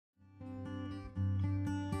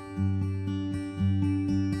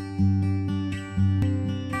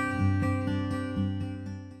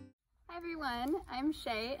I'm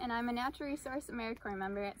Shae, and I'm a Natural Resources Americorps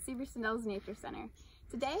member at Seversondells Nature Center.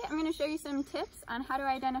 Today, I'm going to show you some tips on how to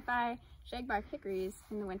identify Shagbark hickories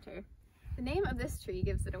in the winter. The name of this tree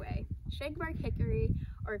gives it away. Shagbark hickory,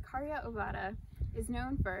 or Caria ovata, is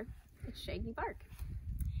known for its shaggy bark.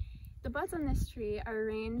 The buds on this tree are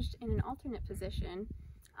arranged in an alternate position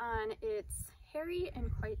on its hairy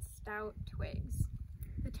and quite stout twigs.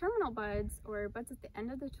 The terminal buds, or buds at the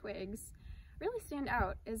end of the twigs, really stand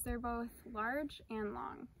out as they're both large and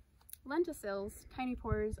long. Lenticels, tiny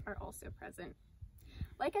pores, are also present.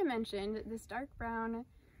 Like I mentioned, this dark brown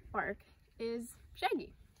bark is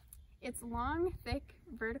shaggy. Its long, thick,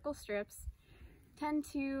 vertical strips tend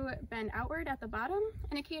to bend outward at the bottom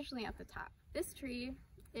and occasionally at the top. This tree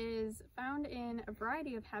is found in a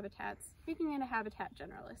variety of habitats, making it a habitat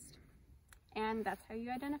generalist. And that's how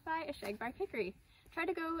you identify a shagbark hickory. Try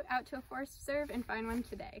to go out to a forest reserve and find one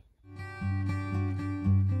today.